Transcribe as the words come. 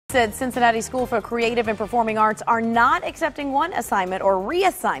Said Cincinnati School for Creative and Performing Arts are not accepting one assignment or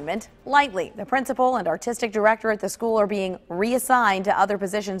reassignment lightly. The principal and artistic director at the school are being reassigned to other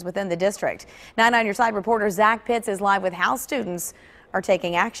positions within the district. 9 on Your Side reporter Zach Pitts is live with how students are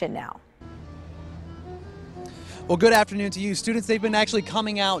taking action now. Well, good afternoon to you. Students, they've been actually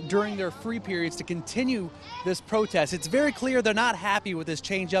coming out during their free periods to continue this protest. It's very clear they're not happy with this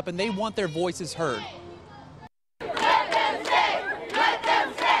change up and they want their voices heard.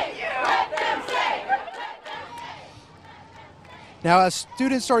 Now, as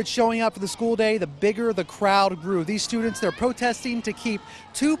students started showing up for the school day, the bigger the crowd grew. These students, they're protesting to keep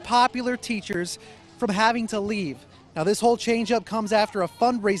 2 popular teachers from having to leave. Now, this whole change-up comes after a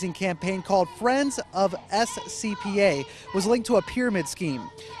fundraising campaign called Friends of SCPA was linked to a pyramid scheme.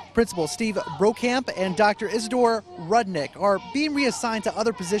 Principal Steve Brokamp and Dr. Isidore Rudnick are being reassigned to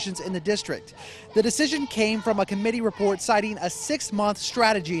other positions in the district. The decision came from a committee report citing a 6-month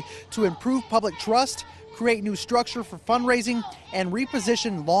strategy to improve public trust, create new structure for fundraising, and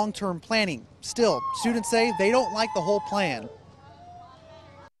reposition long-term planning. Still, students say they don't like the whole plan.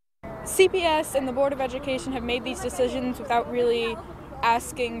 CPS and the Board of Education have made these decisions without really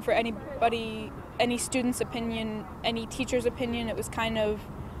asking for anybody, any student's opinion, any teacher's opinion. It was kind of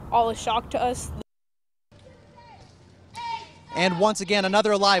all a shock to us. And once again,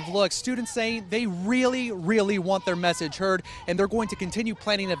 another live look. Students say they really want their message heard, and they're going to continue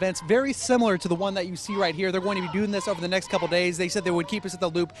planning events very similar to the one that you see right here. They're going to be doing this over the next couple days. They said they would keep us in the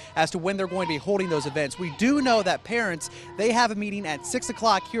loop as to when they're going to be holding those events. We do know that parents, they have a meeting at 6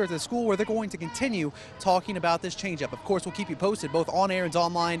 o'clock here at the school where they're going to continue talking about this change-up. Of course, we'll keep you posted both on air and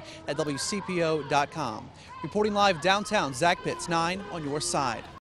online at WCPO.com. Reporting live downtown, Zach Pitts, 9 on Your Side.